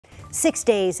6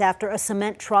 days after a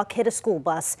cement truck hit a school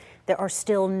bus, there are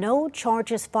still no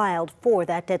charges filed for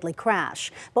that deadly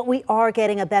crash. But we are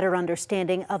getting a better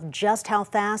understanding of just how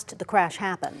fast the crash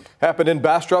happened. Happened in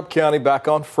Bastrop County back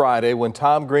on Friday when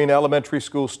Tom Green Elementary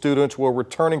School students were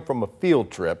returning from a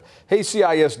field trip. Hays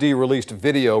CISD released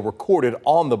video recorded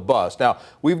on the bus. Now,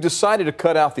 we've decided to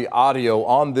cut out the audio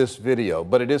on this video,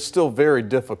 but it is still very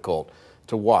difficult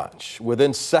to watch.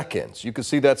 Within seconds, you can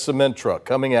see that cement truck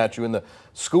coming at you in the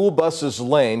school bus's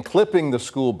lane, clipping the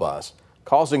school bus,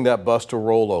 causing that bus to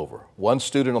roll over. One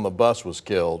student on the bus was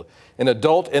killed. An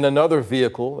adult in another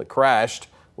vehicle that crashed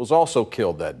was also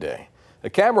killed that day. The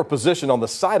camera position on the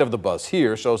side of the bus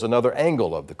here shows another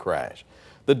angle of the crash.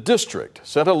 The district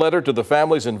sent a letter to the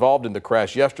families involved in the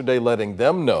crash yesterday, letting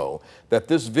them know that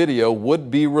this video would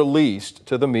be released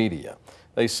to the media.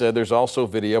 They said there's also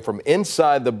video from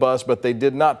inside the bus, but they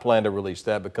did not plan to release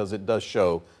that because it does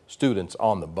show students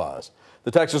on the bus.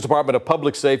 The Texas Department of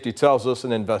Public Safety tells us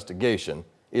an investigation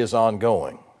is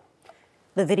ongoing.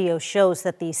 The video shows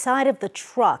that the side of the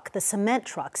truck, the cement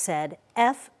truck, said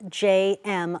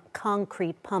FJM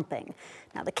Concrete Pumping.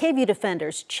 Now, the KVUE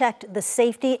Defenders checked the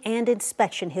safety and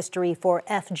inspection history for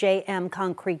FJM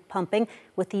Concrete Pumping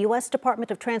with the U.S.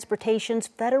 Department of Transportation's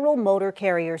Federal Motor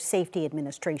Carrier Safety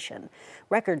Administration.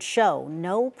 Records show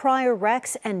no prior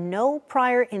wrecks and no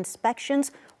prior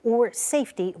inspections or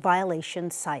safety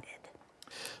violations cited.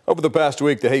 Over the past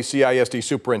week, the Hays CISD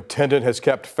superintendent has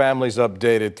kept families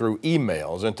updated through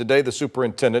emails. And today, the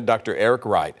superintendent, Dr. Eric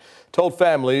Wright, told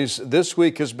families this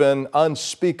week has been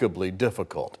unspeakably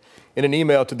difficult. In an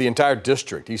email to the entire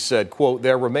district, he said, quote,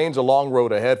 "There remains a long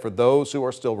road ahead for those who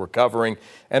are still recovering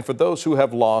and for those who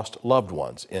have lost loved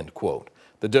ones," end quote.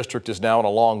 The district is now on a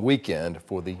long weekend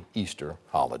for the Easter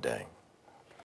holiday.